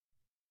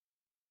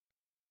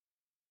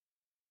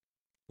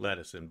Let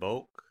us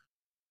invoke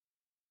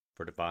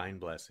for divine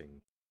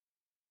blessing.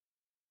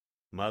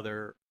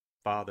 Mother,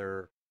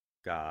 Father,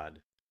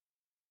 God,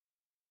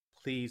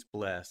 please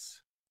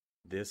bless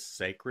this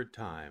sacred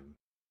time.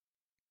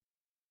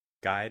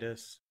 Guide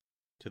us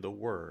to the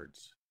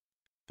words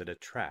that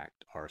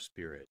attract our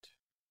spirit.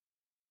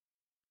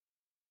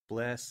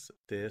 Bless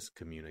this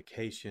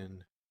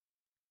communication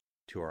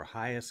to our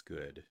highest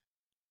good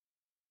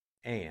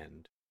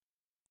and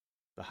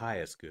the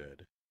highest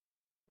good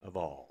of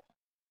all.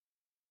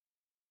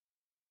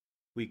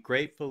 We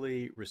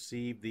gratefully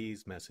receive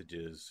these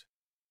messages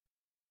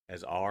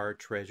as our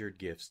treasured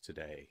gifts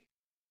today.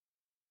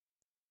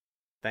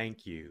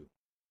 Thank you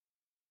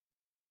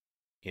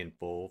in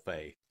full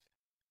faith.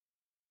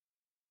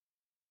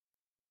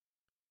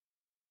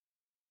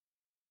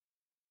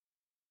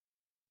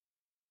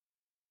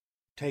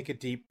 Take a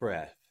deep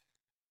breath.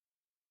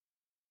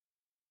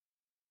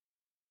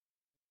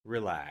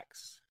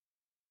 Relax.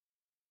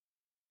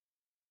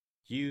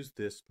 Use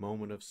this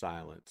moment of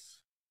silence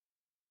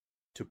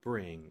to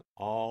bring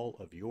all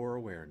of your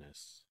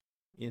awareness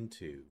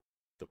into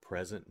the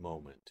present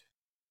moment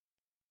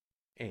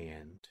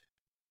and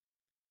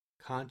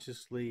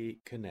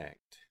consciously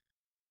connect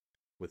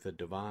with the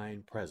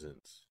divine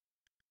presence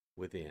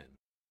within.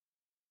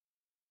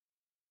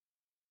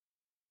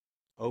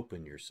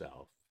 Open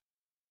yourself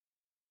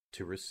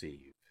to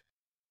receive.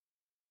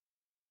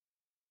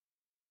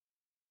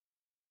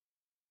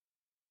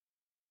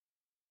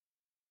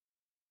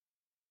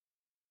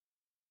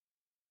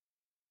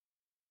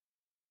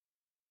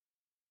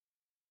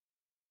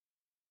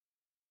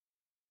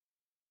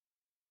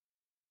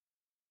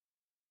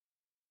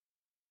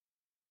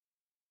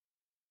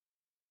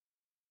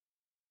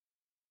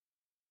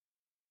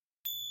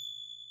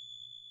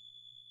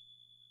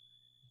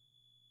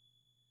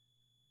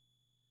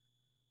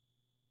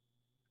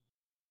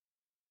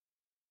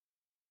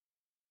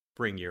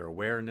 Bring your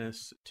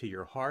awareness to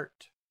your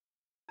heart.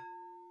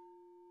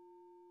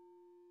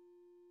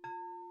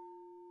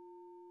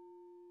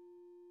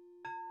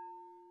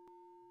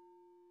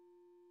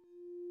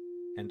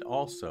 And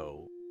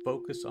also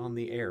focus on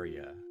the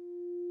area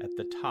at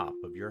the top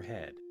of your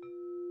head.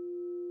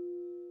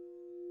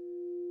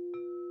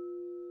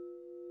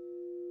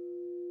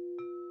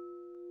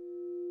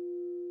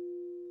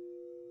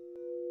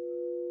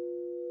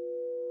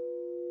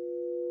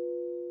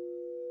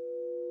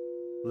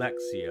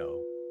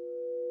 Lectio.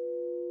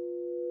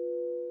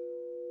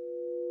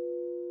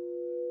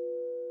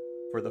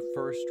 For the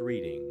first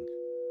reading,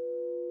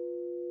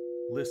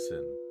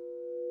 listen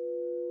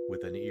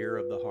with an ear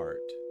of the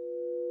heart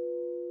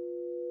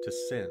to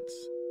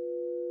sense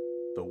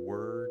the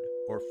word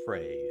or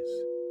phrase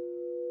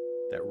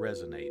that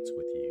resonates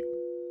with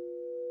you.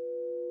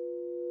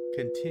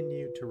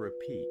 Continue to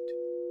repeat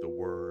the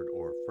word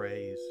or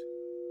phrase.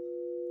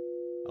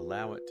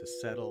 Allow it to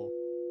settle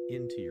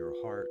into your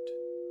heart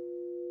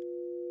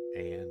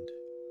and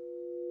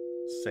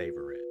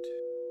savor it.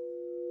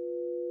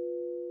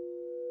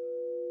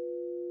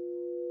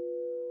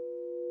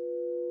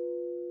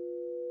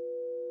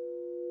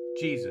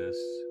 Jesus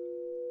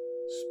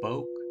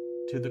spoke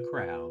to the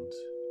crowds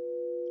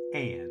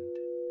and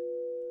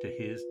to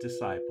his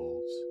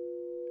disciples,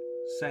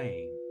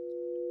 saying,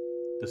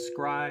 "The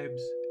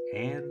scribes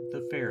and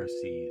the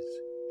Pharisees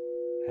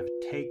have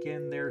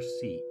taken their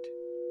seat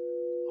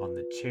on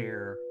the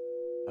chair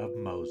of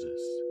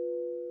Moses.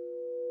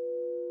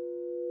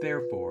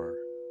 Therefore,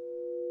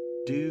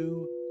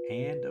 do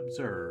and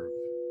observe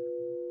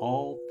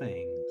all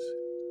things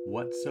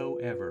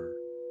whatsoever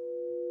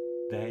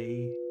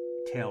they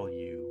tell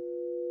you,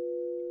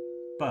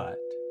 but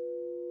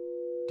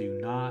do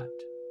not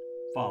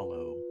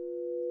follow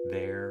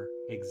their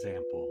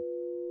example,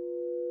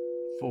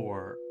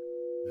 for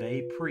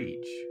they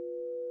preach,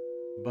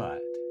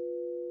 but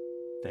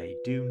they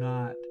do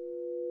not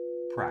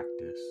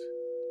practice.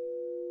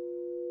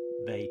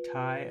 They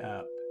tie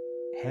up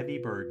heavy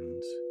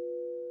burdens,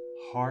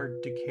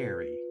 hard to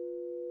carry,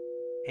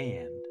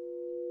 and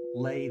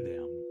lay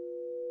them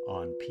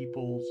on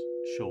people's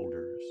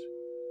shoulders,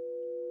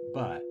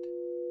 but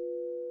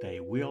they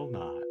will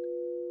not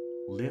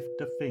lift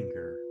a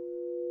finger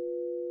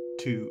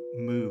to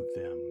move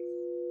them.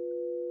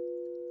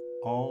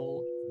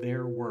 All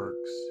their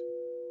works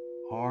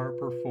are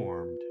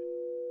performed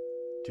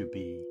to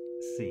be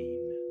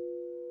seen.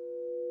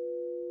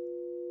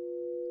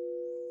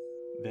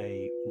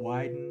 They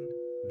widen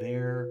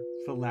their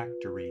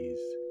phylacteries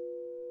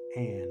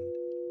and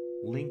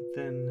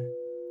lengthen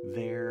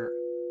their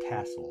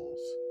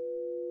tassels.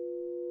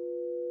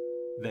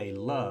 They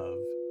love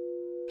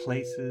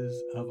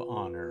places of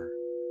honor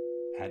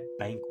at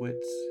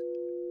banquets,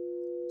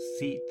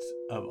 seats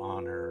of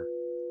honor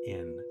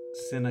in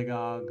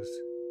synagogues,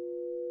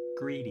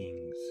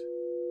 greetings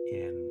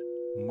in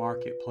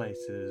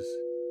marketplaces,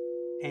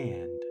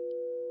 and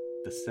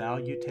the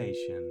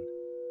salutation,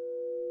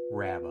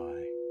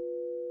 Rabbi.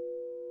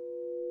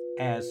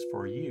 As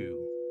for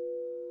you,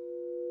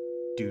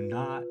 do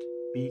not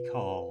be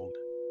called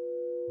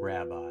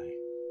Rabbi.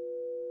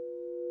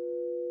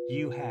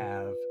 You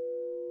have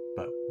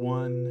but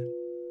one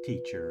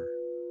teacher,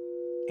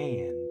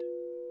 and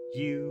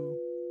you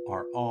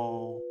are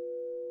all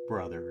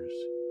brothers.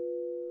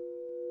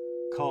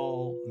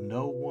 Call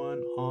no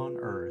one on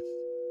earth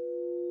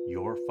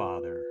your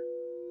father.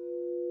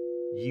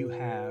 You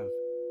have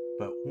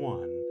but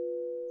one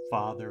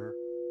Father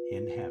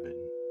in heaven.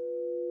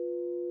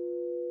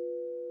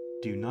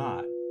 Do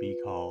not be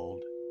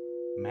called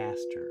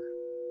Master.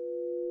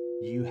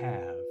 You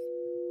have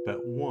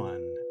but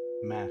one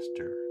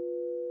Master,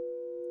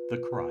 the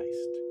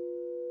Christ.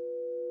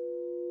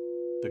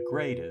 The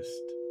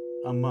greatest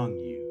among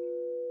you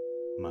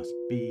must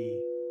be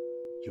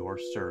your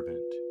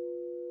servant.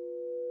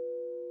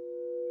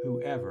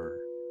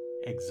 Whoever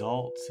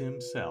exalts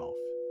himself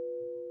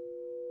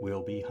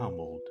will be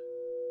humbled,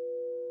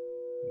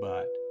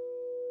 but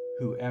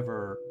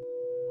whoever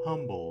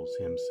humbles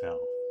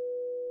himself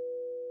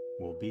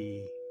will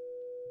be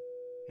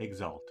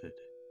exalted.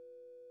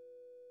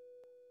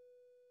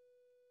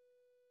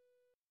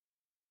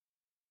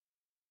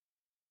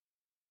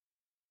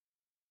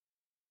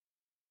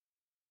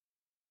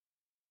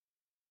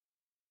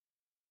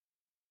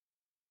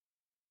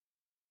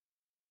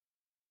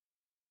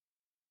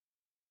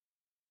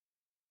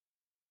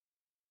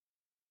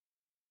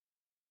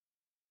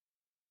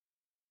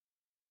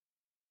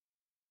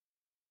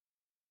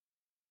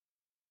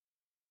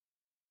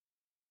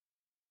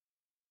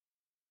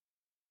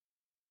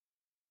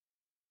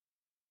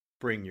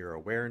 Bring your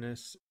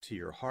awareness to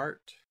your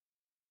heart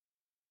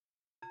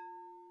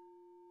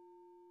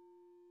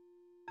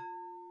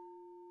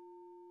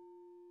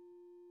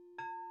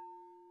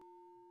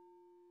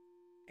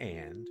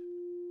and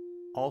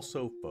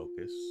also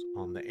focus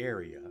on the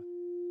area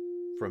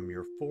from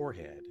your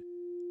forehead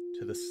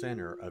to the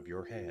center of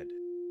your head.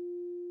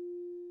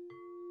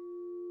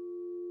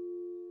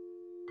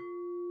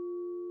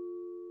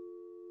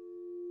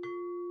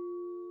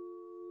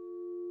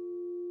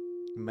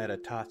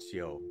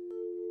 Meditatio.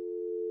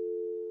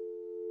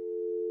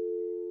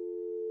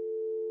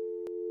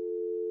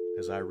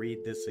 As I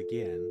read this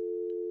again,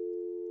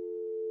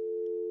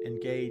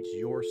 engage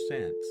your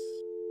sense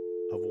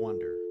of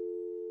wonder.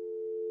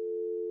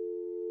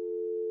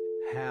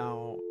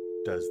 How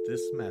does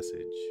this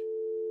message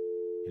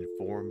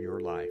inform your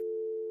life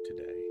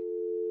today?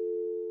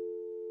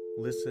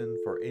 Listen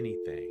for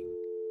anything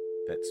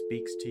that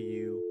speaks to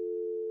you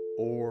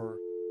or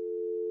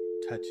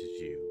touches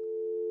you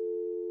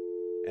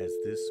as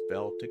this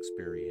felt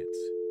experience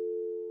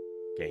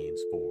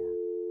gains form.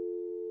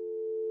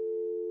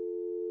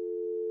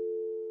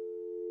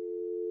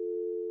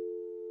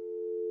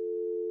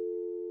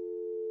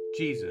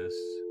 Jesus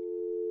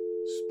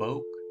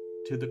spoke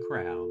to the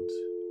crowds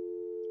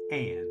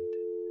and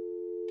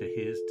to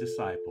his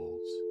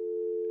disciples,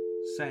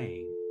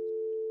 saying,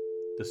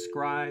 "The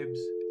scribes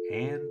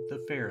and the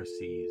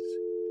Pharisees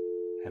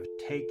have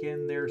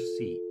taken their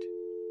seat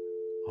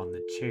on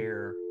the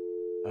chair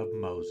of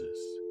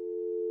Moses.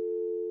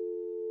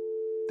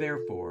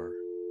 Therefore,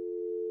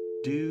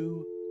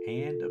 do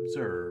and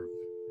observe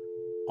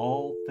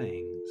all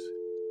things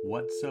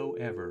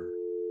whatsoever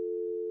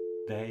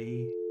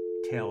they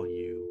tell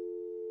you,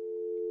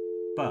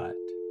 but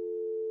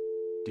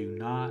do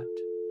not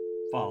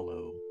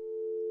follow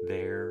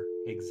their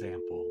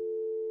example,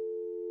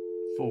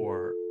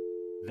 for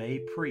they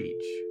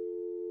preach,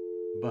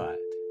 but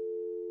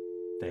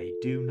they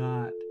do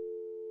not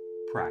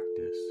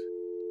practice.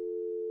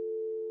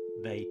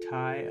 They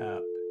tie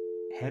up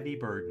heavy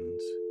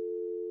burdens,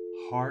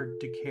 hard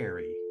to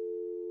carry,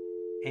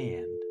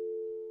 and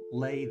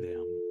lay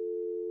them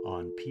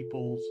on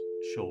people's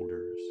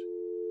shoulders,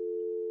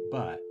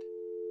 but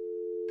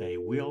they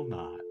will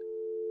not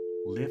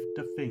lift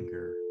a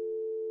finger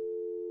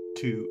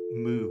to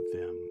move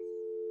them.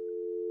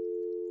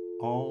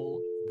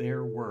 All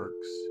their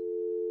works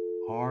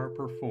are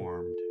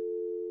performed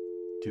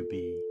to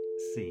be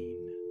seen.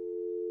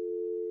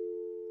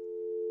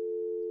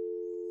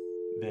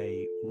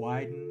 They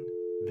widen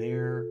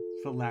their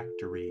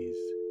phylacteries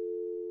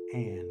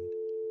and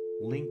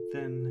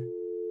lengthen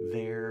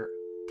their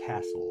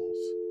tassels.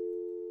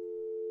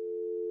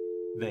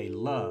 They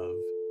love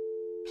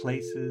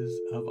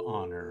places of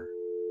honor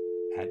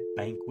at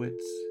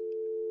banquets,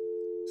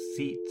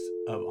 seats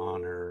of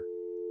honor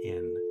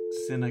in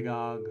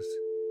synagogues,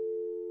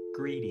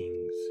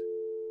 greetings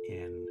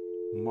in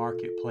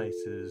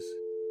marketplaces,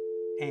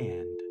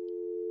 and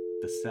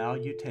the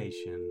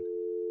salutation,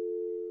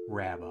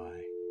 Rabbi.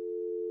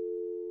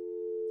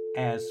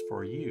 As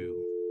for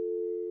you,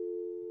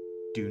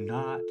 do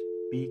not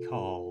be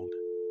called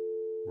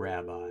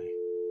Rabbi.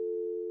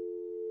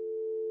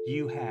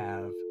 You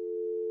have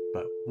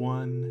but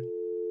one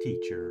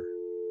teacher,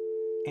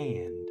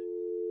 and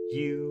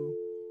you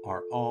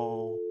are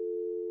all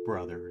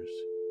brothers.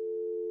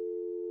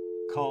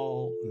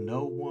 Call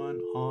no one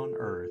on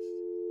earth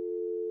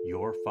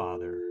your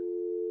father.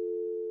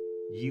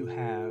 You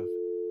have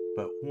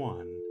but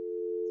one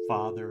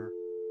Father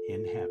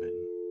in heaven.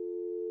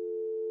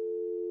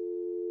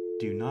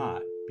 Do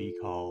not be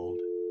called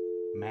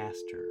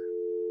Master.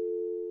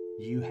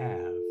 You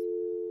have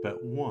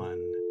but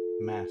one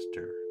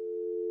Master,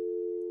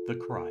 the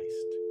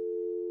Christ.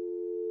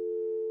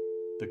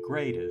 The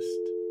greatest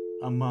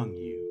among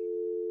you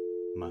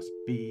must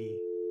be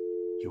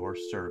your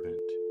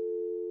servant.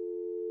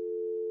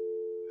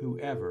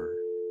 Whoever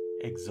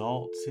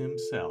exalts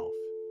himself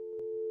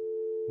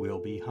will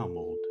be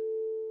humbled,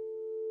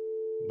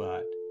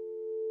 but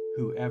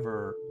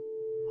whoever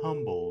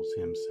humbles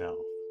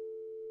himself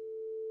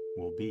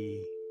will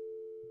be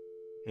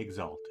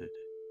exalted.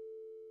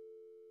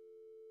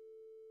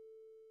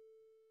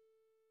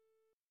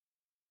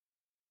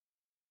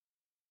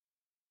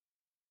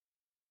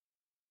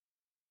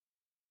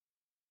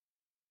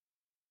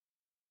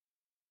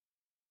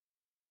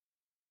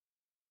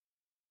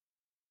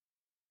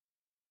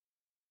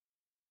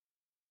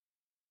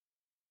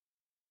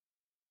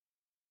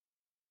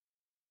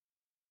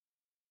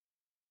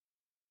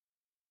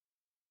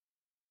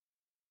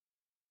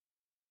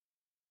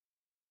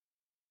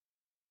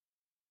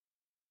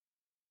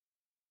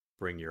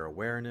 Bring your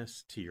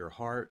awareness to your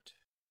heart.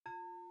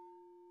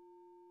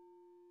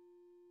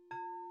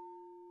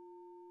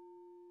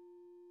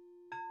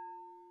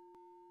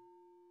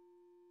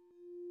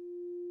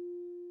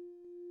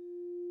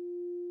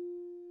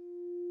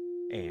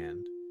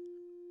 And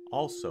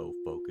also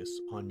focus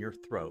on your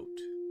throat.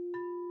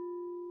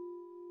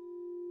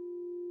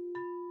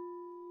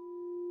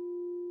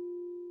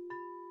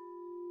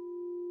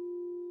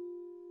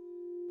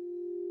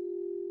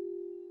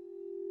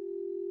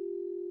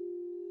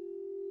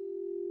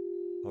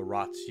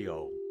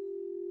 Oratio.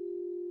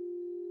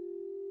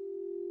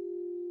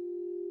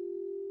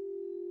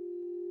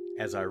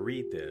 As I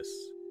read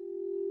this,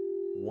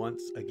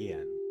 once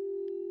again,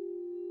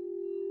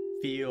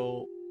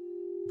 feel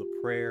the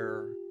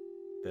prayer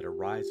that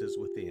arises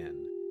within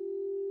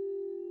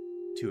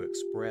to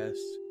express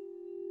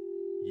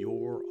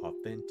your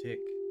authentic,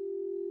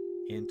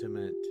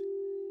 intimate,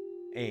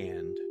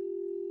 and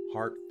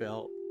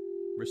heartfelt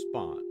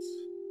response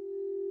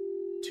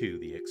to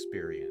the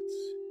experience.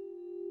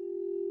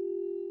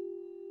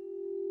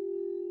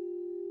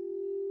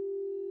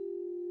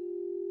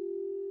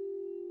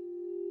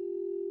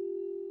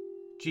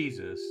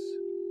 Jesus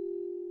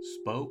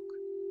spoke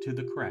to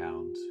the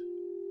crowds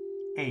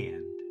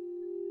and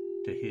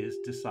to his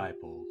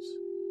disciples,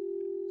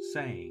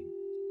 saying,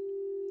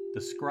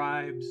 "The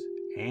scribes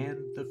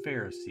and the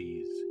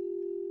Pharisees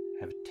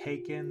have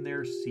taken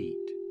their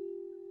seat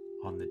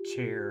on the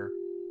chair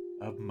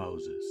of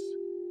Moses.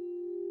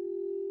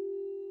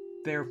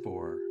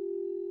 Therefore,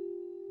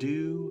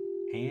 do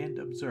and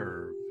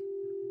observe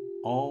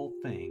all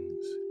things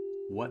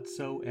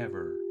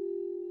whatsoever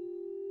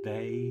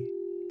they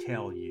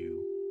tell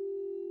you,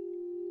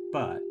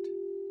 but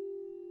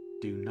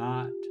do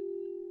not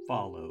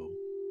follow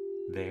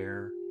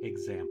their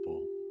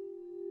example,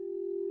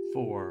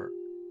 for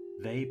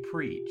they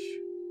preach,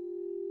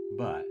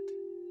 but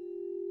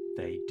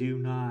they do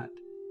not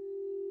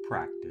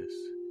practice.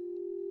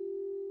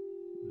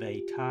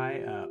 They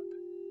tie up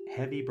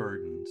heavy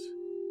burdens,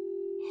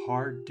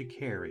 hard to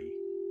carry,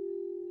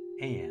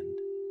 and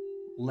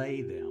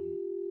lay them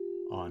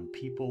on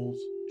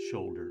people's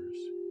shoulders,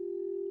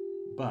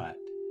 but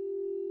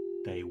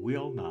they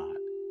will not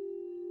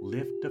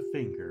lift a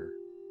finger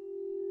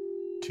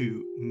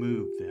to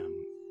move them.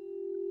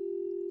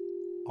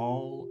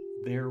 All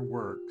their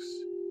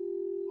works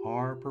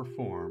are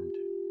performed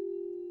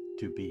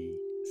to be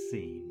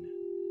seen.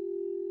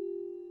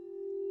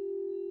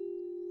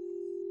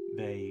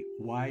 They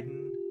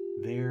widen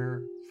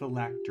their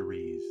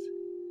phylacteries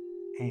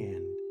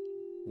and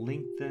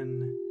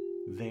lengthen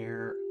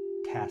their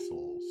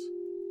tassels.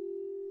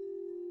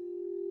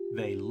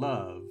 They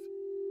love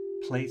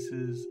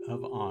places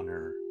of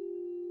honor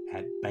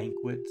at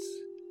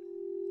banquets,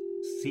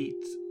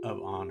 seats of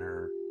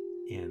honor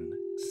in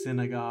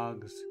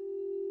synagogues,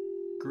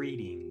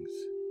 greetings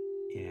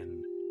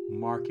in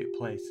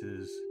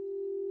marketplaces,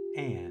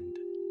 and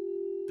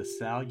the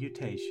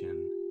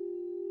salutation,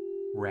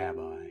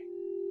 Rabbi.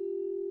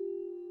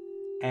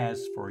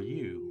 As for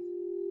you,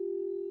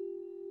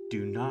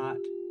 do not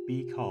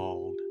be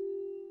called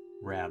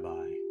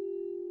Rabbi.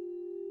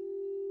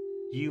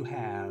 You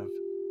have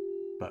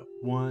but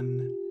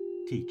one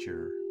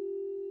teacher,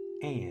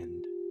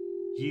 and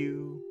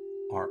you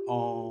are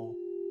all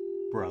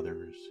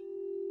brothers.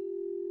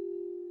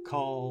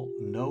 Call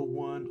no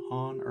one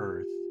on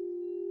earth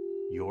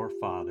your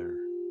father.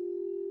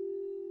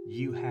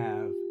 You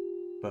have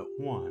but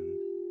one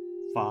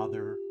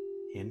Father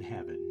in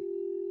heaven.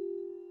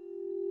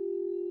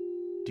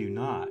 Do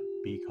not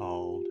be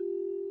called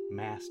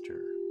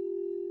Master.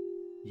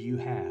 You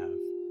have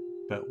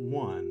but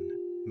one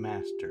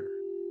Master,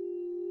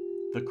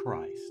 the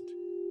Christ.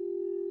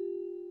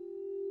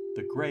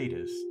 The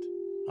greatest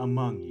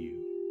among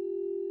you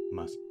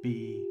must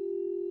be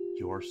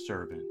your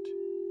servant.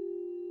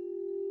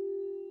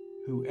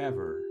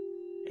 Whoever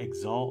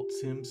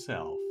exalts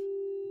himself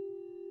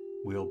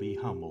will be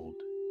humbled,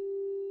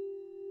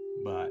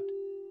 but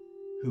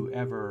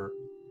whoever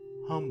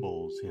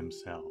humbles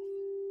himself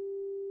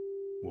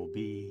will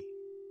be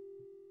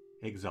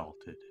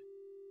exalted.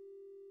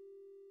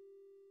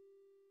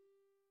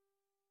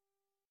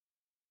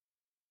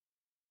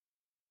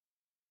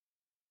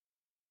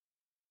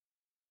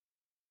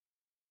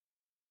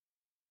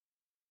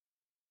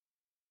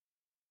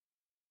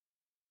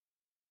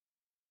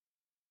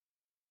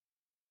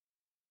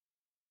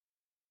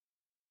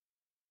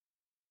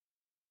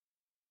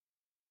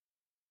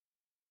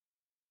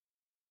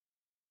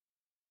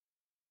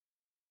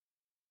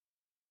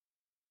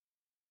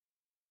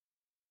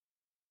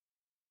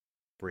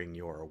 Bring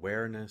your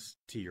awareness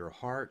to your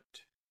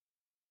heart.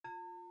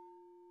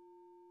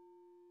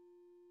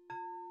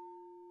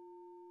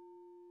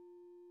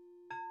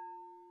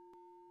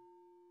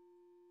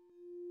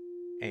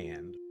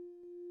 And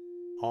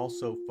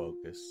also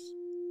focus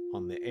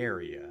on the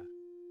area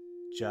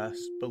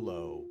just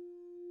below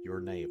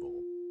your navel.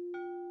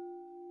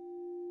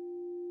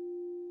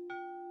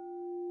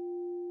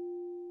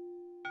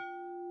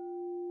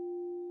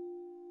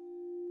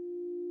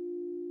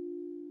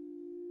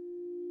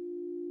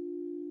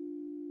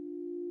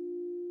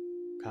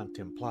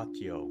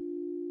 Contemplatio.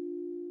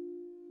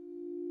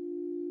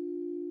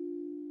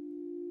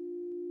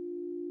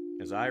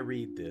 As I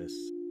read this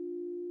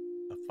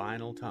a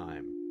final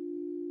time,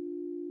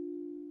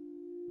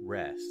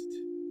 rest.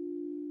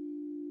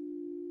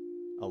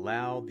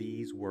 Allow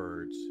these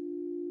words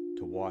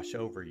to wash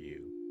over you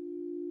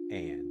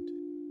and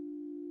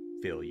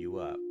fill you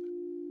up.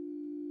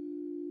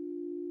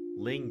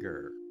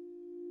 Linger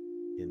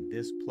in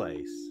this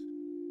place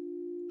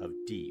of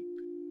deep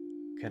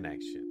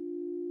connection.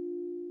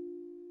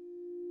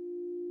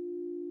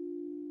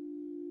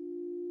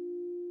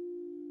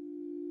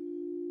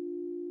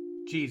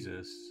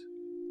 Jesus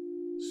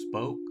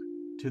spoke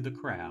to the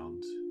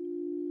crowds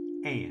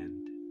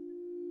and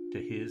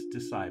to his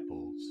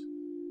disciples,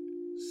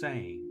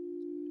 saying,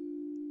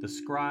 "The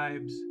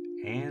scribes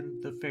and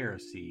the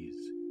Pharisees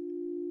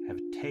have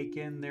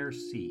taken their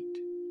seat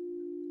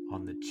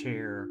on the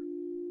chair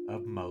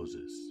of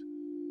Moses.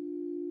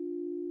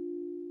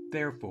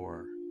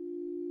 Therefore,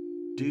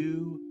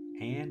 do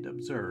and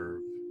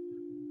observe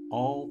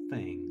all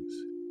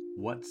things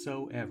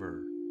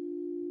whatsoever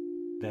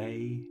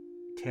they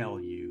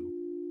tell you,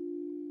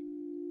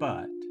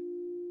 but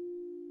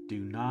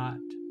do not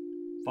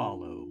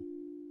follow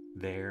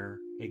their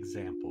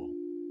example,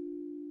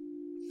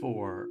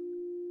 for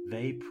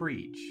they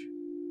preach,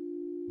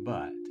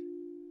 but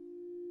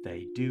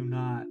they do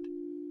not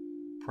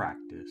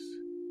practice.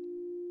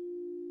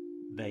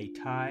 They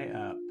tie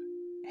up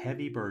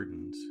heavy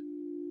burdens,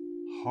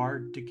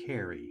 hard to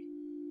carry,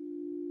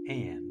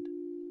 and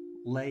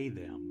lay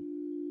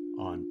them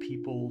on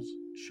people's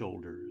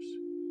shoulders,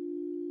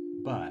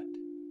 but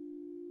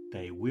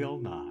they will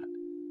not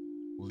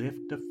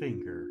lift a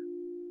finger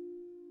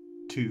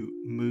to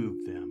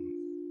move them.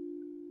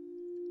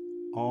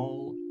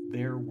 All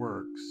their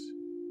works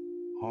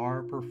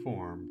are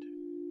performed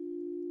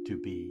to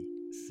be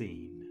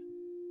seen.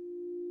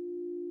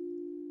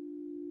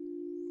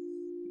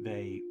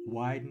 They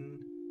widen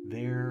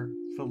their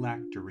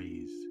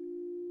phylacteries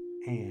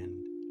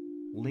and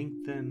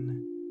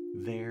lengthen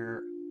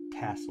their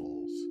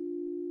tassels.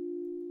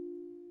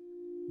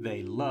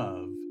 They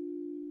love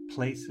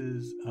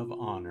places of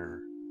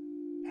honor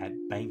at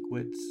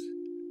banquets,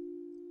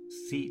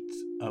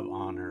 seats of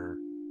honor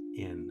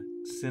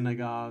in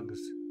synagogues,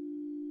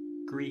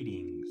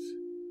 greetings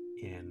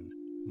in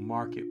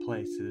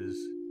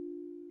marketplaces,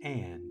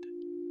 and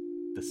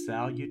the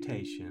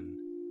salutation,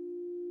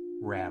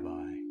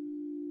 Rabbi.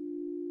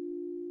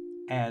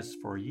 As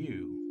for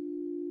you,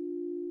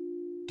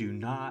 do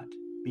not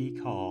be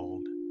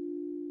called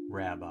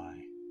Rabbi.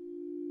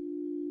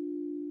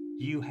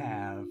 You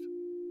have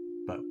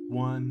but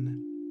one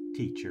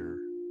teacher,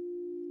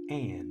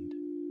 and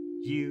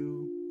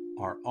you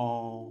are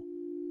all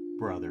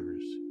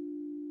brothers.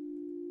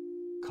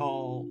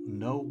 Call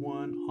no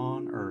one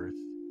on earth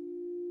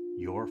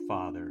your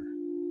father.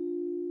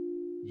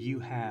 You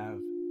have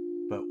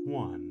but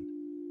one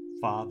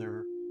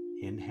Father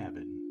in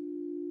heaven.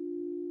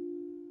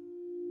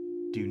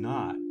 Do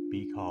not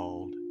be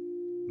called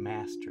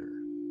Master.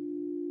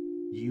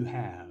 You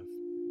have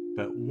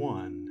but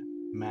one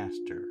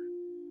Master,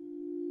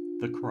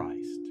 the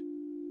Christ.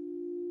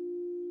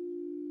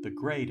 The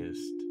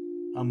greatest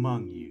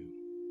among you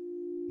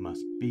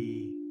must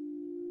be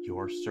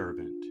your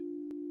servant.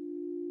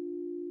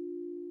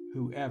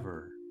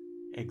 Whoever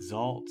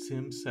exalts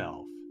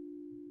himself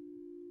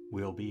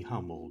will be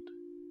humbled,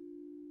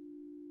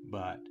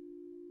 but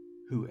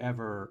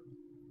whoever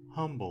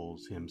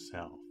humbles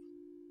himself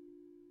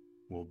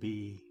will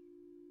be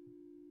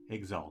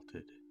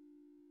exalted.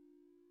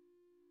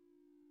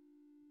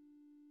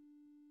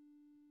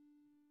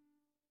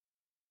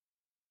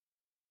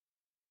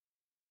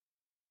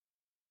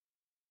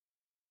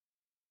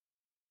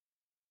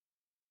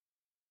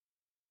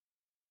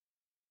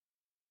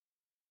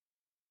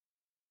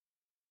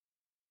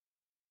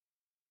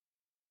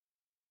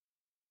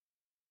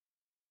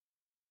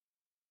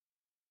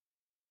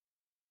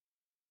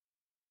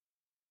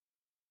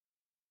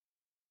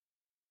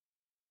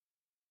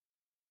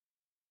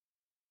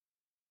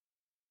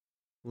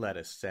 Let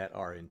us set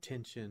our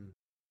intention.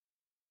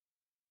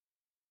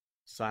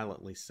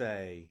 Silently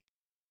say,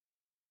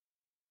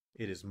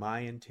 "It is my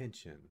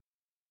intention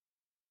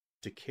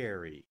to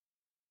carry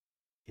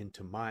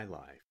into my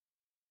life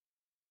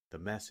the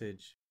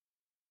message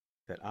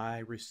that I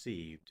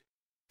received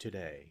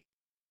today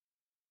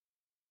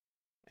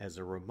as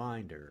a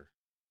reminder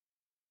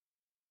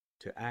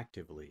to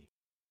actively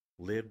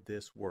live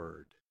this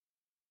word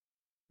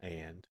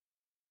and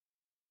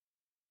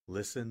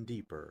listen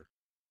deeper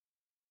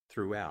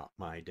throughout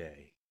my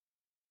day.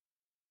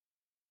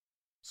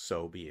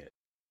 So be it.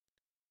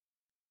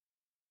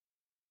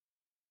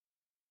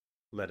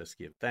 Let us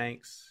give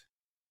thanks.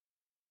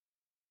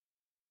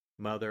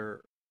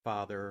 Mother,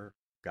 Father,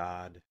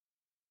 God,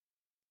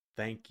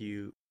 thank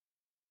you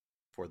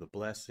for the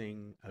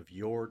blessing of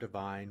your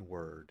divine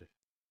word.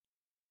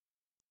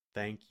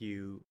 Thank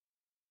you,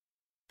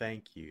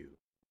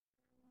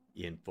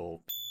 in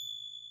full.